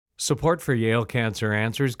Support for Yale Cancer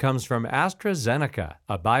Answers comes from AstraZeneca,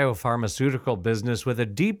 a biopharmaceutical business with a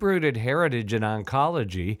deep-rooted heritage in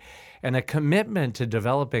oncology and a commitment to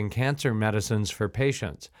developing cancer medicines for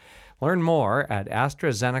patients. Learn more at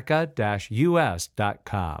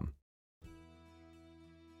AstraZeneca-US.com.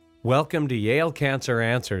 Welcome to Yale Cancer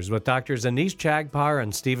Answers with Drs. Anish Chagpar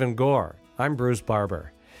and Stephen Gore. I'm Bruce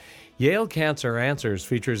Barber. Yale Cancer Answers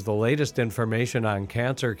features the latest information on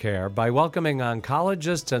cancer care by welcoming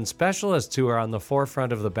oncologists and specialists who are on the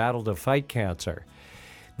forefront of the battle to fight cancer.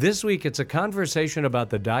 This week, it's a conversation about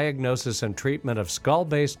the diagnosis and treatment of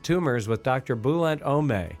skull-based tumors with Dr. Bulent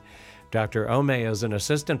Ome. Dr. Ome is an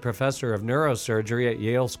assistant professor of neurosurgery at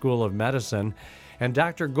Yale School of Medicine, and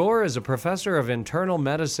Dr. Gore is a professor of internal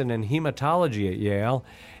medicine and hematology at Yale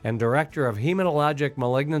and director of hematologic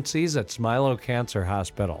malignancies at Smilow Cancer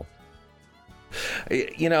Hospital.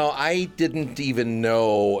 You know, I didn't even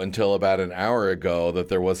know until about an hour ago that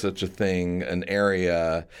there was such a thing, an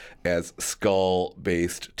area as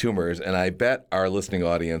skull-based tumors, and I bet our listening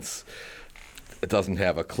audience doesn't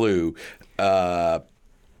have a clue. Are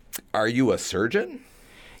you a surgeon?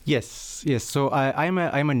 Yes. So I'm a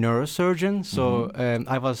neurosurgeon. So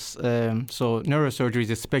neurosurgery is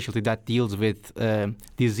a specialty that deals with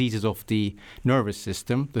diseases of the nervous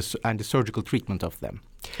system and the surgical treatment of them.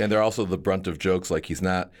 And they're also the brunt of jokes like he's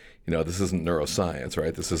not, this isn't neuroscience,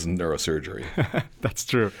 right? This isn't neurosurgery. That's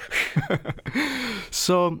true.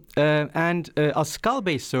 So, a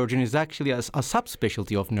skull-based surgeon is actually a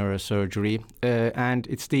subspecialty of neurosurgery, and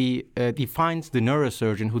it's defines the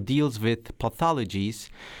neurosurgeon who deals with pathologies,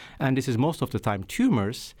 and this is most of the time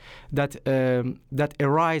tumors that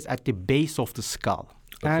arise at the base of the skull.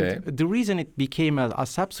 Okay. And the reason it became a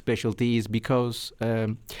subspecialty is because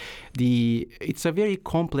it's a very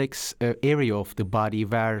complex area of the body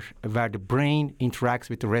where the brain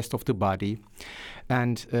interacts with the rest of the body,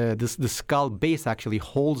 and the skull base actually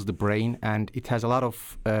holds the brain, and it has a lot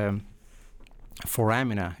of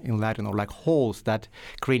foramina in Latin, or like holes that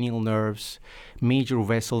cranial nerves, major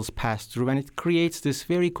vessels pass through, and it creates this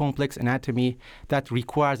very complex anatomy that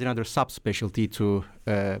requires another subspecialty to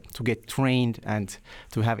get trained and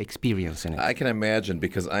to have experience in it. I can imagine,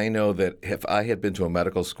 because I know that if I had been to a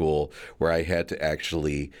medical school where I had to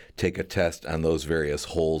actually take a test on those various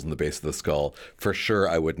holes in the base of the skull, for sure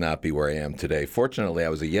I would not be where I am today. Fortunately, I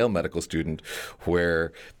was a Yale medical student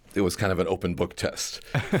where it was kind of an open book test.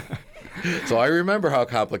 So I remember how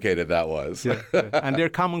complicated that was. Yeah. And there are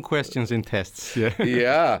common questions in tests. Yeah.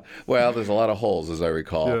 Yeah. Well, there's a lot of holes, as I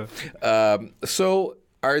recall. Yeah. So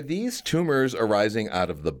are these tumors arising out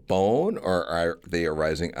of the bone, or are they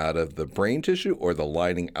arising out of the brain tissue, or the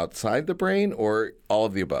lining outside the brain, or all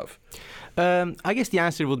of the above? I guess the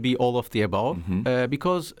answer would be all of the above,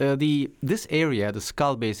 because this area, the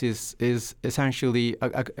skull base, is essentially,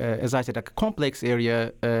 as I said, a complex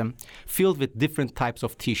area filled with different types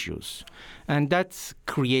of tissues, and that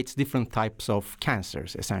creates different types of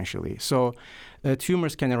cancers, essentially. So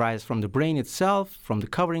tumors can arise from the brain itself, from the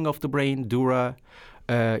covering of the brain, dura.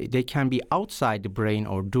 They can be outside the brain,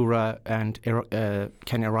 or dura, and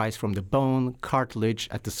can arise from the bone, cartilage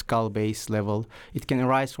at the skull base level. It can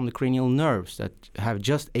arise from the cranial nerves that have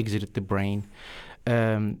just exited the brain.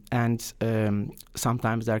 And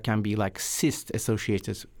sometimes there can be like cysts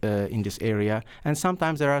associated in this area. And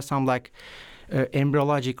sometimes there are some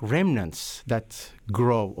embryologic remnants that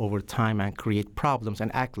grow over time and create problems and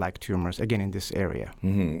act like tumors, again, in this area.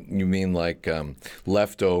 Mm-hmm. You mean like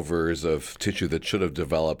leftovers of tissue that should have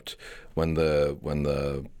developed when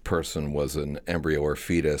the person was an embryo or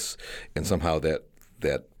fetus, and somehow that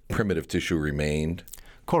primitive tissue remained?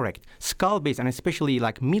 Correct. Skull base, and especially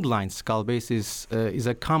like midline skull base, is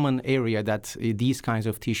a common area that these kinds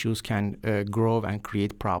of tissues can grow and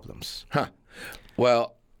create problems. Huh.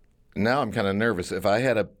 Well, now I'm kind of nervous. If I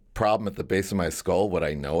had a problem at the base of my skull, would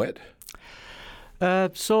I know it? I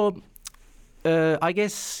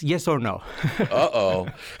guess yes or no. Uh-oh.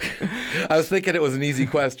 I was thinking it was an easy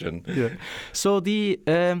question. Yeah. So the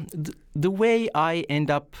way I end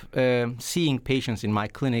up seeing patients in my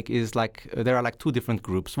clinic is there are two different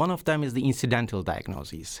groups. One of them is the incidental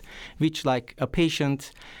diagnoses, which a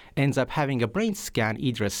patient ends up having a brain scan,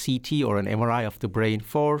 either a CT or an MRI of the brain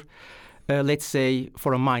for let's say,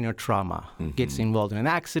 for a minor trauma, gets involved in an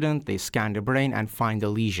accident, they scan the brain and find a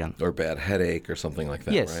lesion. Or bad headache or something like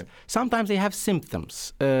that, yes. Right? Sometimes they have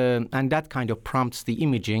symptoms, and that kind of prompts the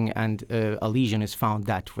imaging, and a lesion is found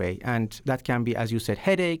that way. And that can be, as you said,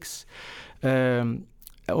 headaches,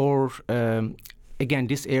 or again,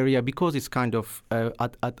 this area, because it's kind of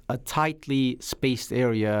a tightly spaced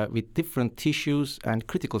area with different tissues and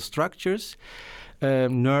critical structures,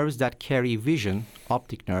 nerves that carry vision,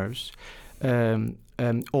 optic nerves,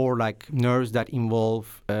 or like nerves that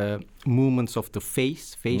involve movements of the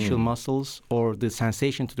face, facial muscles, or the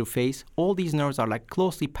sensation to the face. All these nerves are like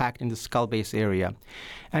closely packed in the skull base area.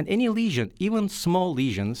 And any lesion, even small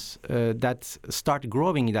lesions that start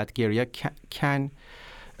growing in that area can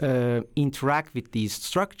interact with these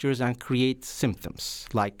structures and create symptoms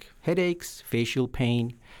like headaches, facial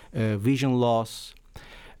pain, vision loss,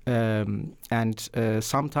 and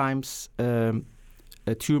sometimes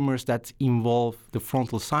tumors that involve the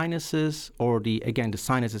frontal sinuses or the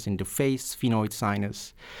sinuses in the face, sphenoid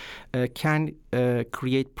sinus, can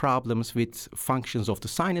create problems with functions of the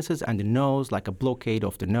sinuses and the nose, like a blockade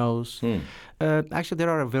of the nose. Actually, there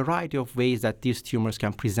are a variety of ways that these tumors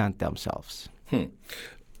can present themselves.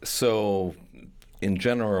 So, in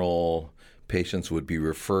general, patients would be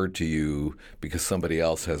referred to you because somebody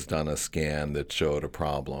else has done a scan that showed a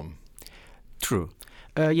problem. True.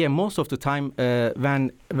 Most of the time,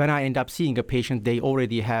 when I end up seeing a patient, they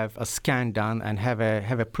already have a scan done and have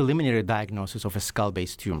a preliminary diagnosis of a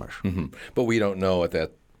skull-base tumor. But we don't know at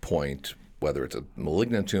that point whether it's a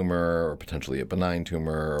malignant tumor or potentially a benign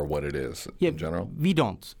tumor or what it is in general. We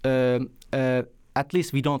don't. At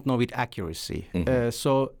least we don't know with accuracy.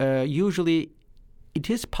 So usually it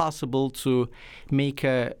is possible to make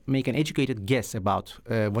an educated guess about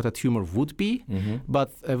what a tumor would be,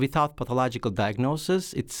 but without pathological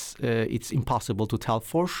diagnosis, it's impossible to tell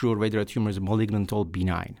for sure whether a tumor is malignant or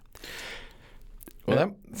benign. Well,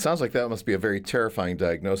 that sounds like that must be a very terrifying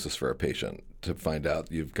diagnosis for a patient to find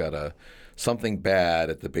out you've got something bad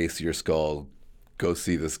at the base of your skull. Go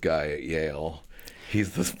see this guy at Yale.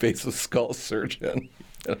 He's the base of skull surgeon.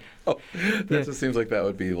 That just seems like that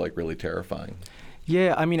would be like really terrifying.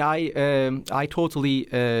 Yeah, I mean, I totally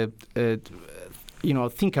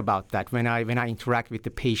think about that when I interact with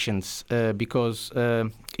the patients because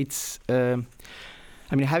it's.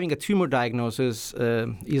 Having a tumor diagnosis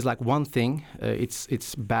is like one thing.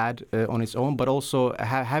 It's bad on its own, but also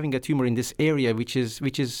having a tumor in this area, which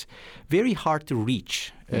is very hard to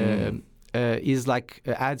reach. Is like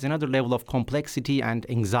adds another level of complexity and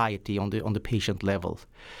anxiety on the patient level,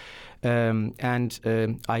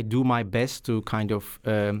 and I do my best to kind of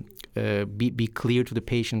be clear to the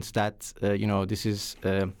patients that this is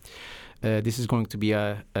going to be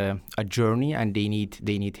a journey, and they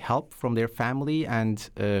need help from their family, and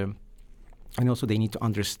also they need to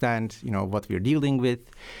understand what we're dealing with.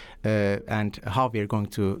 And how we are going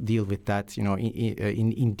to deal with that,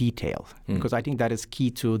 in detail. Because I think that is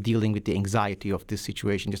key to dealing with the anxiety of this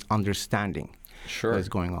situation, just understanding what is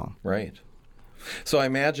going on. Right. So I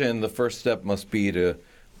imagine the first step must be to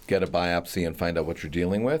get a biopsy and find out what you're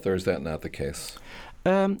dealing with, or is that not the case?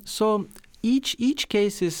 So each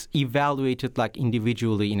case is evaluated like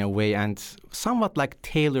individually in a way and somewhat like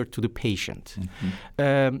tailored to the patient.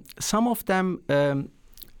 Some of them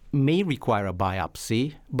may require a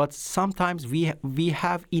biopsy, but sometimes we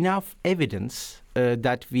have enough evidence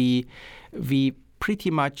that we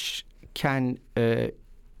pretty much can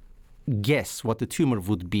guess what the tumor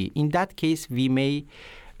would be. In that case, we may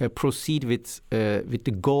proceed with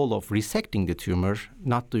the goal of resecting the tumor,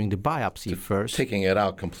 not doing the biopsy first. Taking it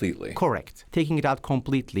out completely. Correct. Taking it out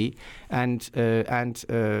completely, and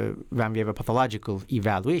when we have a pathological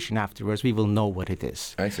evaluation afterwards, we will know what it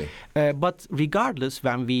is. I see. But regardless,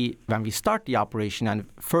 when we start the operation and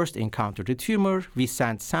first encounter the tumor, we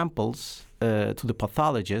send samples to the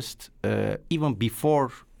pathologist even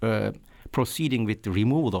before proceeding with the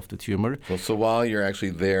removal of the tumor. So while you're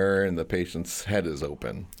actually there and the patient's head is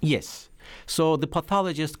open? Yes. So the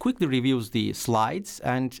pathologist quickly reviews the slides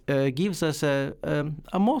and gives us a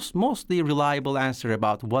mostly reliable answer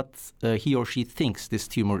about what he or she thinks this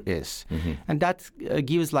tumor is. And that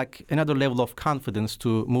gives like another level of confidence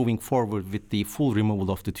to moving forward with the full removal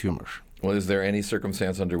of the tumor. Well, is there any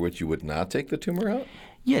circumstance under which you would not take the tumor out?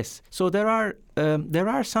 Yes. So there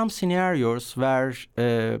are some scenarios where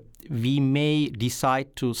we may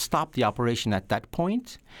decide to stop the operation at that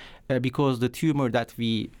point because the tumor that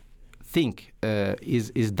we think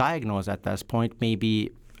is diagnosed at that point may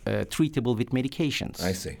be treatable with medications.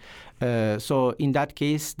 I see. So in that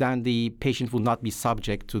case, then the patient will not be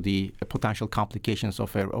subject to the potential complications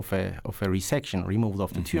of a resection, removal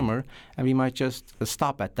of the tumor, and we might just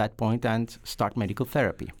stop at that point and start medical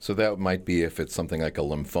therapy. So that might be if it's something like a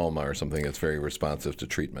lymphoma or something that's very responsive to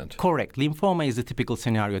treatment. Correct. Lymphoma is the typical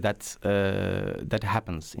scenario that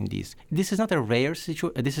happens in these. This is not a rare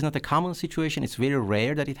situation. This is not a common situation. It's very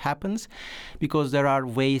rare that it happens because there are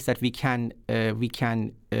ways that we can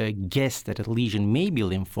guess that a lesion may be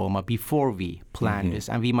lymphoma before we plan this,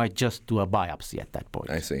 and we might just do a biopsy at that point.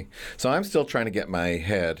 I see. So I'm still trying to get my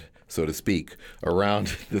head, so to speak, around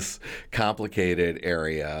this complicated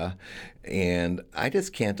area, and I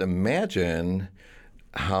just can't imagine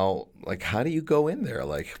how do you go in there?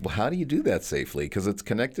 How do you do that safely? Because it's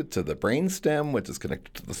connected to the brainstem, which is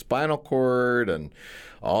connected to the spinal cord, and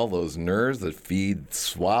all those nerves that feed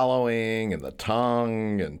swallowing and the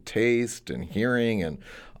tongue and taste and hearing and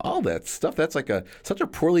all that stuff. That's like such a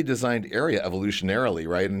poorly designed area evolutionarily,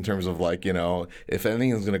 right? In terms of if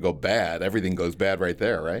anything's going to go bad, everything goes bad right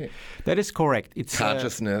there, right? That is correct. It's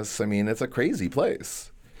consciousness. It's a crazy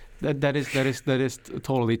place. That is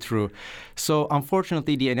totally true. So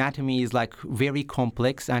unfortunately, the anatomy is very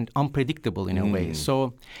complex and unpredictable in a way.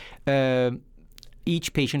 So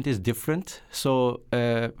each patient is different. So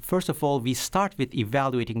first of all, we start with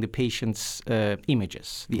evaluating the patient's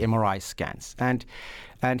images, the MRI scans, and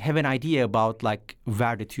have an idea about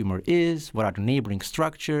where the tumor is, what are the neighboring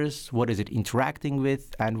structures, what is it interacting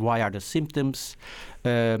with, and why are the symptoms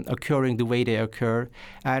occurring the way they occur,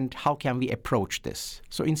 and how can we approach this.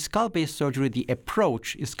 So in skull-based surgery, the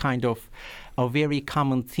approach is kind of a very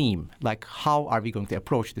common theme, how are we going to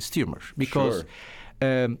approach this tumor? Because Sure.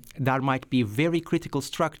 There might be very critical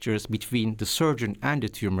structures between the surgeon and the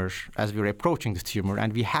tumor as we're approaching the tumor,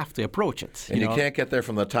 and we have to approach it. And you can't get there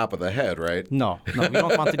from the top of the head, right? No, we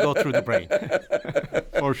don't want to go through the brain.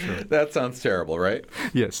 For sure. That sounds terrible, right?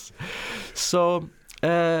 Yes. So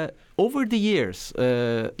over the years,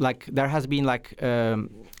 there has been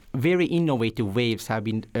very innovative ways have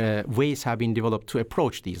been developed to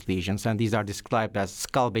approach these lesions, and these are described as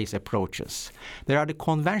skull-based approaches. There are the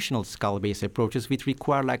conventional skull-based approaches, which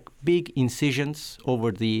require big incisions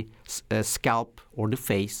over the scalp or the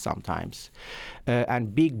face sometimes,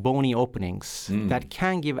 and big bony openings that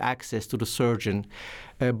can give access to the surgeon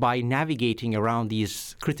by navigating around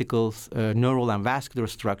these critical neural and vascular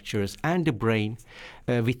structures and the brain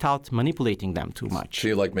without manipulating them too much. So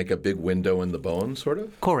you make a big window in the bone, sort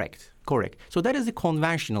of? Correct. So that is the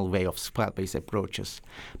conventional way of skull-based approaches.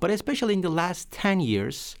 But especially in the last 10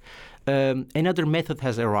 years, another method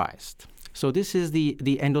has arisen. So this is the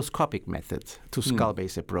endoscopic method to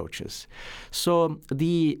skull-based approaches. So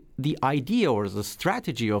the idea or the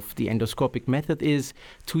strategy of the endoscopic method is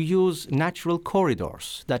to use natural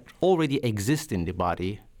corridors that already exist in the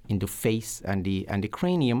body, in the face and the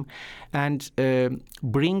cranium, and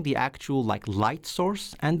bring the actual light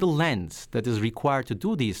source and the lens that is required to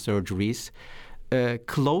do these surgeries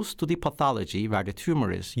close to the pathology where the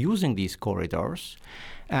tumor is, using these corridors,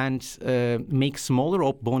 and make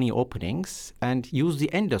smaller bony openings, and use the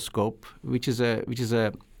endoscope, which is a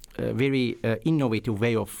very innovative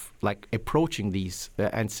way of approaching these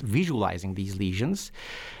and visualizing these lesions,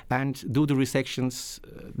 and do the resections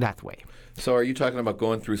that way. So are you talking about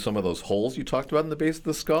going through some of those holes you talked about in the base of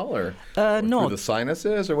the skull, or no, through the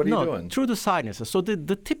sinuses, or what are you doing? Through the sinuses. So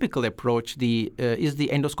the typical approach is the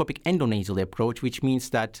endoscopic endonasal approach, which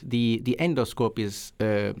means that the endoscope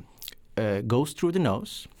goes through the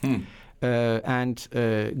nose. And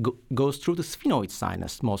goes through the sphenoid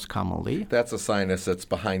sinus most commonly. That's a sinus that's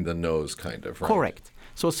behind the nose, kind of, right? Correct.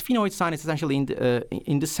 So sphenoid sinus is essentially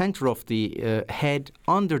in the center of the head,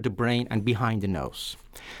 under the brain, and behind the nose.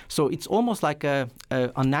 So it's almost like a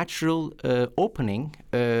natural opening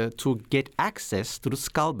to get access to the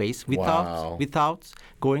skull base without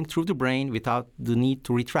going through the brain, without the need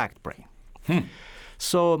to retract brain.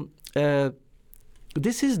 So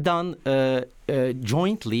this is done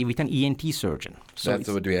jointly with an ENT surgeon. So that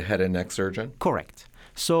would be a head and neck surgeon? Correct.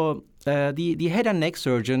 So the head and neck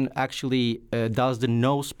surgeon actually does the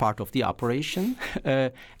nose part of the operation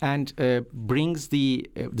and brings the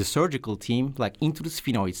surgical team into the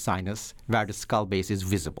sphenoid sinus where the skull base is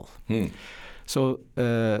visible. So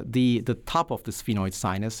the top of the sphenoid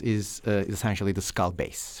sinus is essentially the skull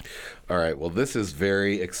base. All right. Well, this is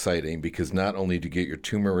very exciting because not only do you get your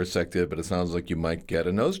tumor resected, but it sounds like you might get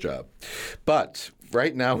a nose job. But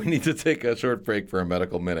right now, we need to take a short break for a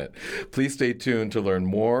medical minute. Please stay tuned to learn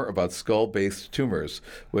more about skull-based tumors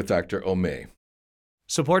with Dr. Omeh.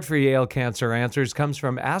 Support for Yale Cancer Answers comes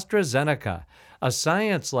from AstraZeneca, a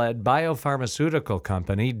science-led biopharmaceutical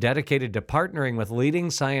company dedicated to partnering with leading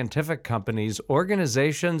scientific companies,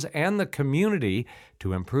 organizations, and the community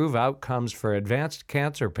to improve outcomes for advanced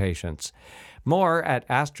cancer patients. More at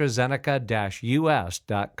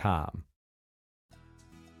AstraZeneca-US.com.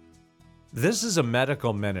 This is a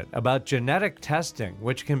medical minute about genetic testing,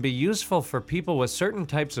 which can be useful for people with certain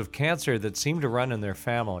types of cancer that seem to run in their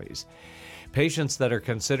families. Patients that are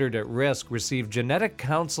considered at risk receive genetic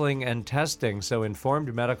counseling and testing so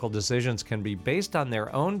informed medical decisions can be based on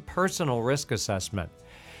their own personal risk assessment.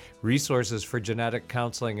 Resources for genetic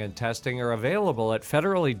counseling and testing are available at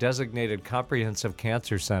federally designated comprehensive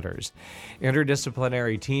cancer centers.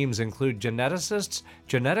 Interdisciplinary teams include geneticists,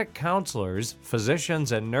 genetic counselors,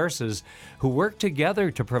 physicians, and nurses who work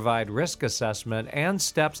together to provide risk assessment and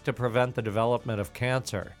steps to prevent the development of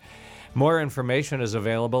cancer. More information is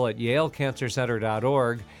available at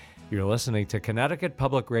yalecancercenter.org. You're listening to Connecticut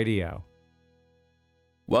Public Radio.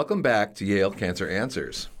 Welcome back to Yale Cancer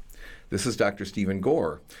Answers. This is Dr. Stephen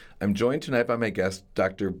Gore. I'm joined tonight by my guest,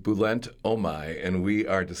 Dr. Bulent Omai, and we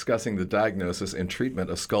are discussing the diagnosis and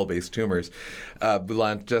treatment of skull-based tumors.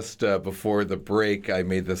 Bulent, just before the break, I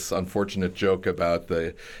made this unfortunate joke about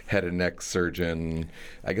the head and neck surgeon.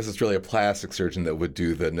 I guess it's really a plastic surgeon that would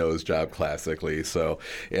do the nose job classically. So,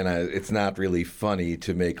 it's not really funny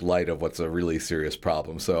to make light of what's a really serious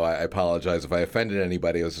problem. So I apologize if I offended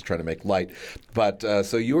anybody. I was just trying to make light. But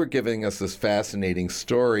so you were giving us this fascinating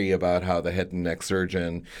story about how the head and neck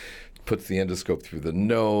surgeon puts the endoscope through the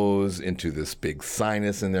nose into this big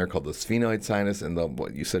sinus in there called the sphenoid sinus. And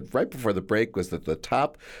what you said right before the break was that the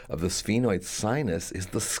top of the sphenoid sinus is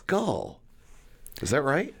the skull. Is that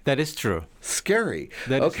right? That is true. Scary.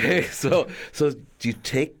 That is okay, true. So do you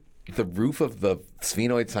take the roof of the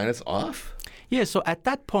sphenoid sinus off? Yeah, so at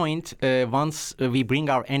that point, once we bring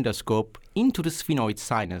our endoscope into the sphenoid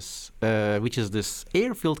sinus, which is this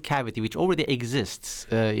air-filled cavity which already exists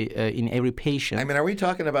in every patient. I mean, are we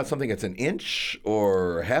talking about something that's an inch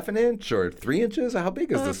or half an inch or 3 inches? How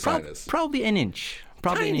big is the sinus? Probably an inch.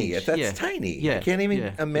 Tiny. That's tiny. Yeah. I can't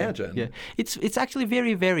even imagine. Yeah. It's actually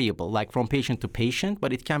very variable, like from patient to patient,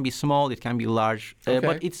 but it can be small, it can be large. Okay.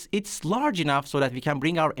 But it's large enough so that we can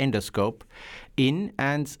bring our endoscope in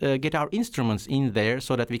and get our instruments in there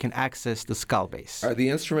so that we can access the skull base. Are the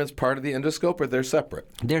instruments part of the endoscope or they're separate?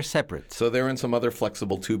 They're separate. So they're in some other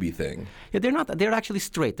flexible tubey thing. Yeah, they're not. They're actually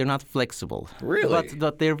straight. They're not flexible. Really?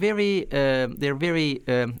 But they're very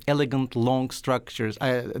elegant, long structures,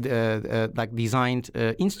 like designed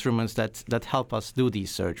instruments that help us do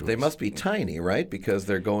these surgeries. They must be tiny, right? Because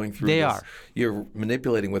they're going through. They are. You're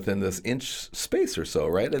manipulating within this inch space or so,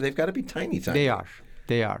 right? They've got to be tiny. They are.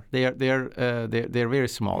 They're very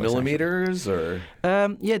small. Millimeters or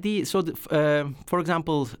for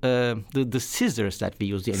example, the scissors that we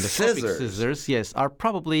use, the endoscopic scissors, yes, are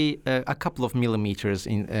probably a couple of millimeters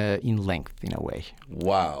in length in a way.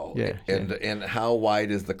 Wow. Yeah. And how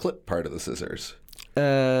wide is the clip part of the scissors?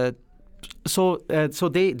 So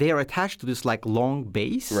they are attached to this like long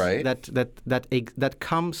base, right, that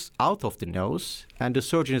comes out of the nose, and the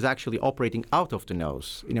surgeon is actually operating out of the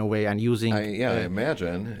nose in a way and using. I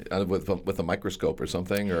imagine with a microscope or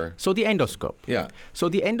something, or so the endoscope. Yeah. So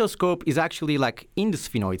the endoscope is actually like in the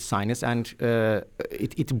sphenoid sinus, and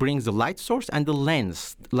it brings the light source and the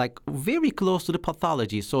lens like very close to the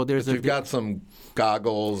pathology. So you've got some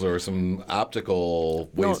goggles or some optical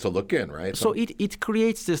ways to look in, right? So it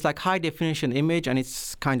creates this like high definition image, and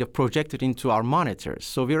it's kind of projected into our monitors.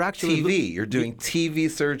 So we're actually TV. You're doing TV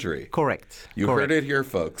surgery. Correct. You heard it here,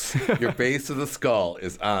 folks. Your base of the skull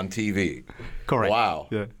is on TV. Correct. Wow.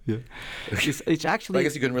 Yeah. It's actually. I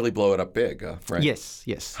guess you can really blow it up big, right? Yes.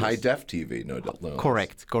 High def TV. No.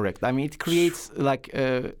 Correct. I mean, it creates like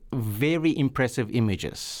very impressive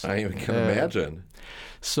images. I can imagine.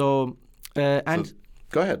 So go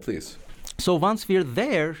ahead, please. So once we're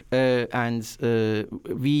there, and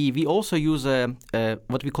we also use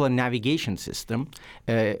what we call a navigation system,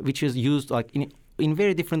 which is used like in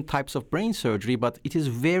very different types of brain surgery, but it is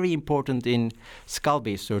very important in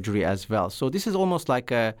skull-based surgery as well. So this is almost like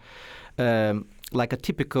a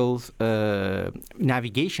typical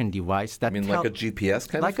navigation device that like a GPS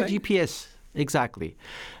kind of thing? Like a GPS, exactly.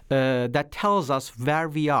 That tells us where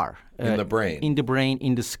we are. In the brain.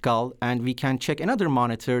 In the skull, and we can check another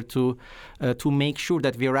monitor to make sure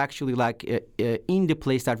that we are actually like in the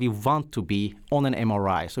place that we want to be on an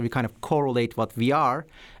MRI. So we kind of correlate what we are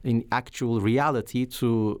in actual reality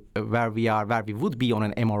to where we would be on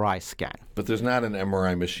an MRI scan. But there's not an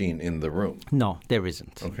MRI machine in the room. No, there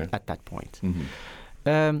isn't. Okay. At that point.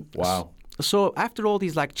 Mm-hmm. Wow. So after all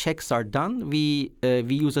these like checks are done, we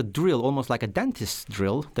use a drill, almost like a dentist's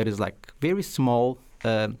drill, that is like very small,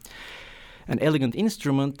 an elegant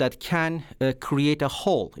instrument that can create a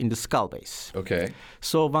hole in the skull base. Okay.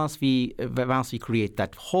 So once we create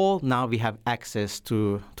that hole, now we have access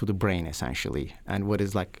to the brain essentially, and what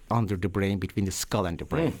is like under the brain, between the skull and the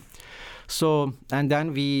brain. So, and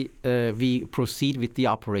then we proceed with the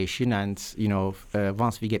operation, and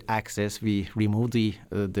once we get access, we remove the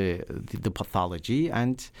pathology,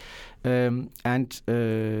 and at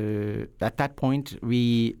that point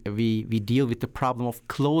we deal with the problem of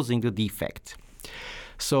closing the defect.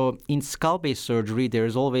 So in skull-based surgery,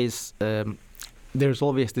 there's always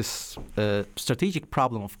this strategic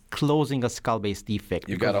problem of closing a skull-based defect.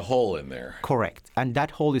 You've got a hole in there. Correct. And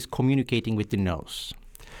that hole is communicating with the nose.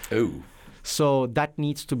 Ooh. So that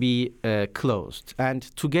needs to be closed. And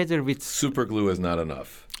together with... Super glue is not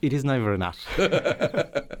enough. It is never enough.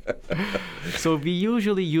 So we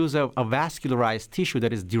usually use a vascularized tissue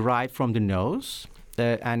that is derived from the nose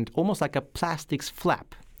and almost like a plastics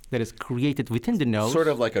flap that is created within the nose. Sort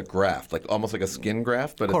of like a graft, like almost like a skin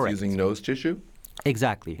graft, but Correct. It's using nose tissue?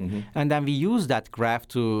 Exactly. Mm-hmm. And then we use that graft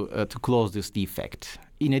to close this defect,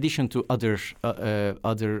 in addition to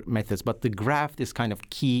other methods. But the graft is kind of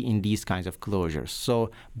key in these kinds of closures.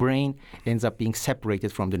 So brain ends up being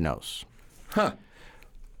separated from the nose. Huh.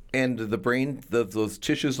 And the brain, those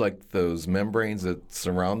tissues, like those membranes that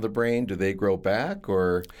surround the brain, do they grow back,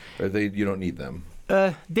 or you don't need them?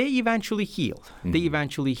 They eventually heal. Mm-hmm. They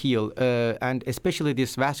eventually heal, and especially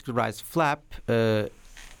this vascularized flap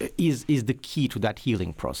is the key to that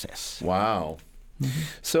healing process. Wow. Mm-hmm.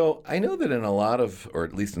 So I know that in a lot of, or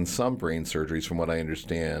at least in some brain surgeries, from what I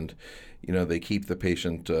understand, they keep the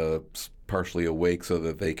patient partially awake so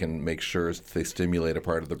that they can make sure they stimulate a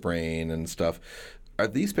part of the brain and stuff. Are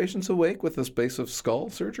these patients awake with this base of skull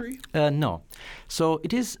surgery? No. So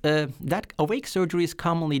it is that awake surgery is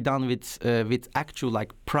commonly done with actual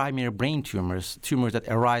like primary brain tumors that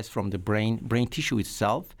arise from the brain tissue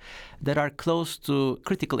itself, that are close to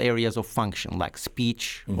critical areas of function like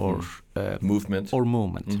speech mm-hmm. or movement.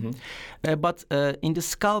 Mm-hmm. But in the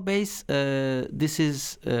skull base, this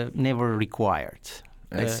is never required.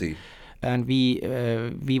 I see. And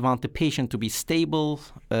we want the patient to be stable,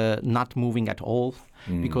 not moving at all,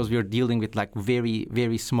 because we're dealing with like very,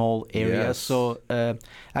 very small areas. Yes. So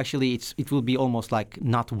actually, it will be almost like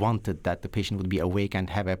not wanted that the patient would be awake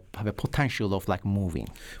and have a potential of like moving.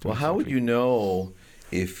 Well, how would you know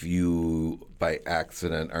if you, by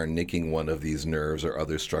accident, are nicking one of these nerves or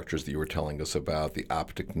other structures that you were telling us about, the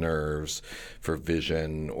optic nerves for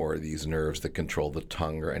vision, or these nerves that control the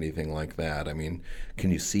tongue or anything like that? I mean,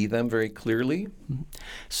 can you see them very clearly?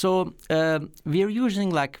 So we are using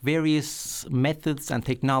like various methods and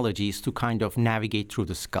technologies to kind of navigate through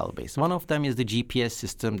the skull base. One of them is the GPS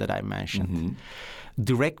system that I mentioned. Mm-hmm.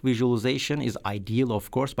 Direct visualization is ideal,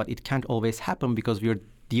 of course, but it can't always happen because we are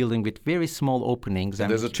dealing with very small openings. And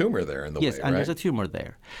there's a tumor there in the way, right? Yes, and there's a tumor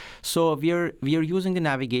there. So we are using the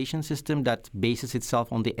navigation system that bases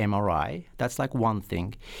itself on the MRI. That's like one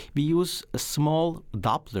thing. We use small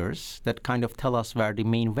Dopplers that kind of tell us where the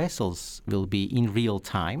main vessels will be in real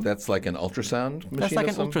time. That's like an ultrasound machine? That's like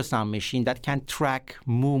an ultrasound machine that can track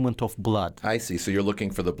movement of blood. I see. So you're looking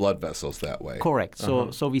for the blood vessels that way. Correct.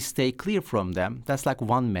 So we stay clear from them. That's like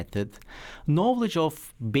one method. Knowledge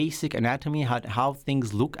of basic anatomy, how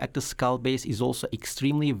things look at the skull base, is also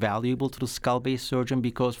extremely valuable to the skull base surgeon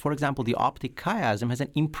because, for example, the optic chiasm has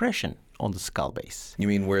an impression on the skull base. You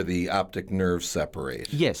mean where the optic nerves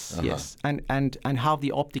separate? Yes, yes. And how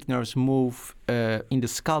the optic nerves move in the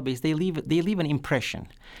skull base, they leave an impression.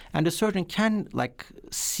 And the surgeon can like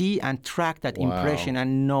see and track that impression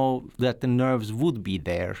and know that the nerves would be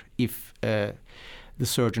there if the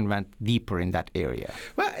surgeon went deeper in that area.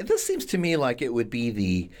 Well, this seems to me like it would be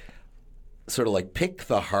the sort of like pick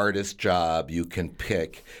the hardest job you can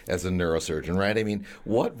pick as a neurosurgeon, right? I mean,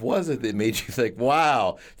 what was it that made you think,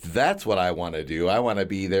 wow, that's what I want to do? I want to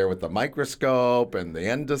be there with the microscope and the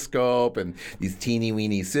endoscope and these teeny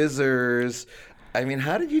weeny scissors. I mean,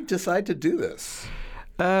 how did you decide to do this?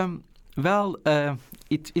 It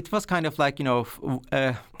was kind of like,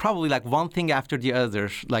 probably like one thing after the other,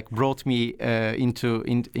 like brought me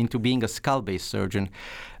into being a skull-based surgeon.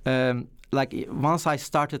 Like once I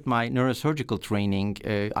started my neurosurgical training,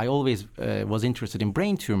 I always was interested in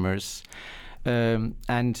brain tumors. As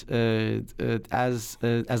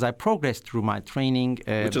I progressed through my training,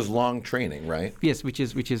 which is long training, right? Yes, which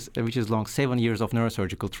is long, 7 years of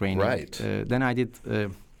neurosurgical training. Right. Then I did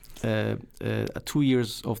 2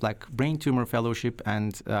 years of like brain tumor fellowship,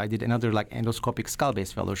 and I did another like endoscopic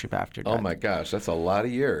skull-based fellowship after that. Oh my gosh, that's a lot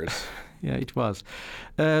of years. Yeah, it was,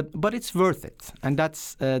 but it's worth it, and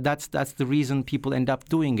that's the reason people end up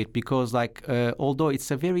doing it, because like although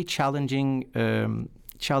it's a very challenging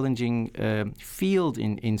field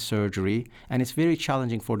in surgery, and it's very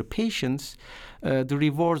challenging for the patients, the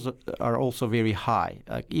rewards are also very high.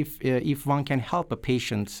 Like if one can help a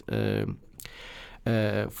patient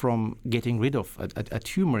from getting rid of a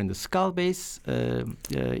tumor in the skull base,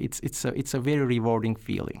 it's a very rewarding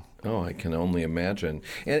feeling. Oh, I can only imagine.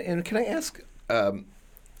 And can I ask,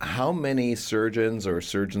 how many surgeons or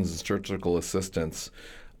surgeons and surgical assistants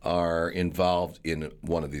are involved in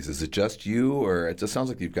one of these? Is it just you, or it just sounds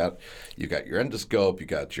like you got your endoscope, you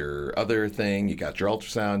got your other thing, you got your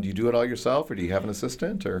ultrasound? Do you do it all yourself, or do you have an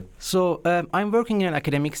assistant? Or So I'm working in an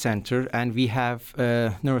academic center, and we have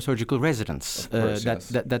neurosurgical residents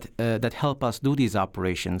that help us do these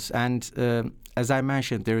operations. And as I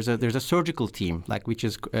mentioned, there's a surgical team, which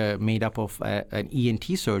is made up of an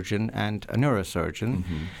ENT surgeon and a neurosurgeon,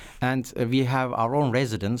 and we have our own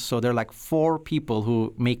residents. So there are 4 people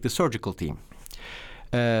who make the surgical team.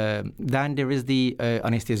 Then there is the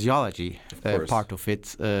anesthesiology part of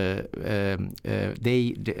it.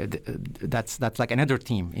 That's like another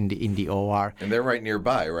team in the OR. And they're right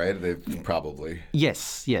nearby, right? They probably.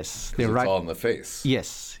 Yes. They're it's right. all in the face.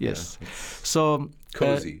 Yes. Yeah. So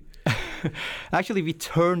cozy. Actually, we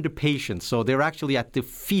turn the patient, so they're actually at the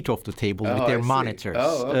feet of the table with their monitors.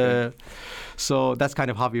 Oh, okay. So that's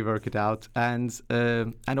kind of how we work it out, and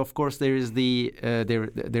of course there is the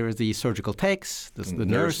surgical techs, the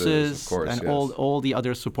nurses, of course, and yes. all the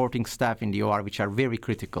other supporting staff in the OR, which are very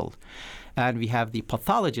critical. And we have the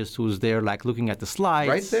pathologist who's there, looking at the slides.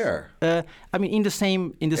 Right there. In the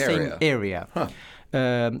same area. Huh.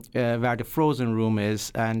 Where the frozen room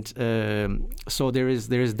is, and so there is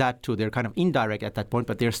that too. They're kind of indirect at that point,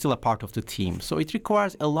 but they're still a part of the team. So it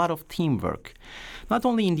requires a lot of teamwork, not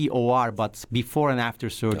only in the OR but before and after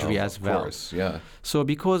surgery as well. Of course, yeah. So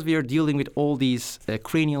because we are dealing with all these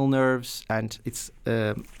cranial nerves, and it's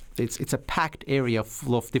a packed area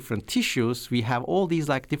full of different tissues, we have all these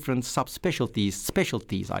different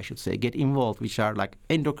specialties, I should say, get involved, which are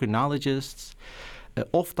endocrinologists,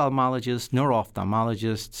 ophthalmologists,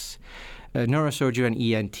 neuro-ophthalmologists, neurosurgery and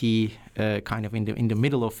ENT, kind of in the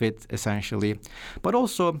middle of it, essentially. But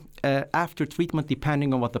also, after treatment,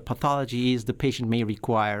 depending on what the pathology is, the patient may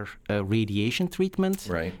require radiation treatment,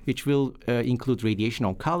 right, which will include radiation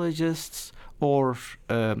oncologists, or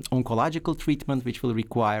oncological treatment, which will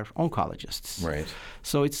require oncologists. Right.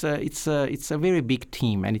 So it's a very big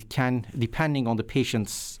team, and it can, depending on the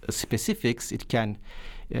patient's specifics, it can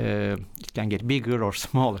get bigger or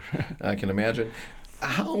smaller. I can imagine.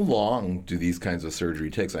 How long do these kinds of surgery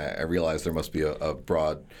take? I realize there must be a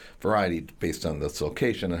broad variety based on the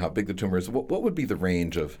location and how big the tumor is. What would be the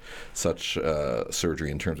range of such surgery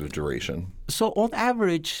in terms of duration? So on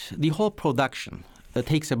average, the whole production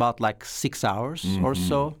takes about 6 hours or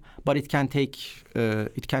so, but it can take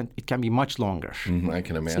it can be much longer. I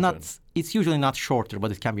can imagine. It's usually not shorter,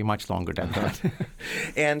 but it can be much longer than that.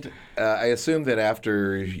 And I assume that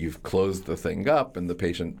after you've closed the thing up, and the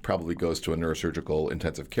patient probably goes to a neurosurgical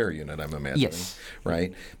intensive care unit, I'm imagining. Yes.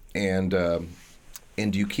 Right? And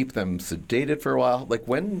do you keep them sedated for a while?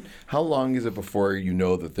 How long is it before you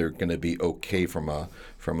know that they're going to be okay from a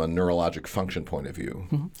neurologic function point of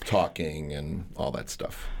view, talking and all that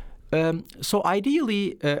stuff? So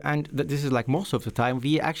ideally, and this is most of the time,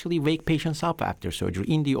 we actually wake patients up after surgery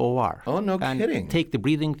in the OR. Oh, no kidding. And take the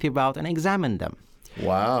breathing tube out and examine them.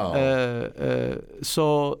 Wow.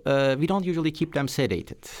 So we don't usually keep them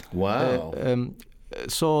sedated. Wow.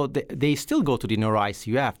 So they still go to the neuro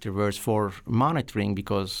ICU afterwards for monitoring,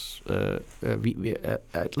 because we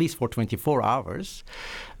at least for 24 hours.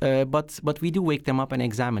 But we do wake them up and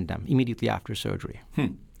examine them immediately after surgery.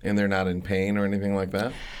 And they're not in pain or anything like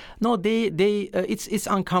that? No, it's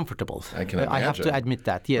uncomfortable. I can imagine. I have to admit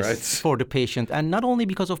that, yes, right, for the patient, and not only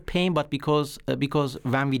because of pain, but because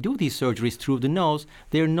when we do these surgeries through the nose,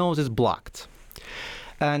 their nose is blocked,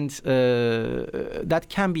 and that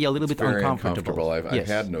can be a little bit uncomfortable. I've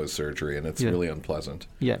had nose surgery, and it's really unpleasant.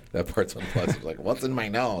 Yeah, that part's unpleasant. What's in my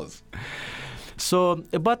nose? So,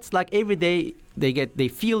 but every day they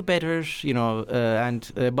feel better,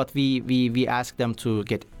 but we ask them to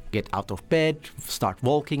get out of bed, start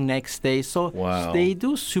walking next day. So wow. They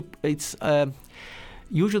do. It's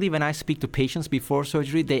usually when I speak to patients before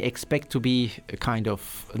surgery, they expect to be kind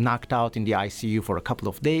of knocked out in the ICU for a couple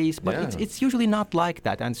of days, but it's usually not like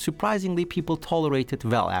that. And surprisingly, people tolerate it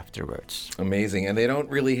well afterwards. Amazing. And they don't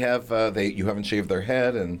really have. You haven't shaved their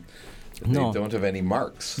head, and they don't have any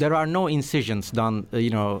marks. There are no incisions done.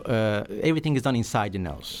 Everything is done inside the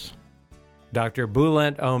nose. Dr.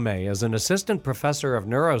 Bulent Ome is an assistant professor of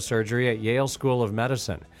neurosurgery at Yale School of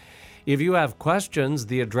Medicine. If you have questions,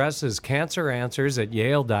 the address is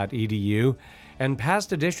canceranswers@yale.edu, and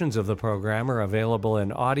past editions of the program are available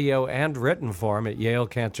in audio and written form at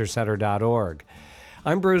yalecancercenter.org.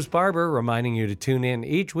 I'm Bruce Barber, reminding you to tune in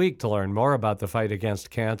each week to learn more about the fight against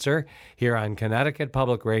cancer here on Connecticut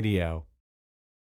Public Radio.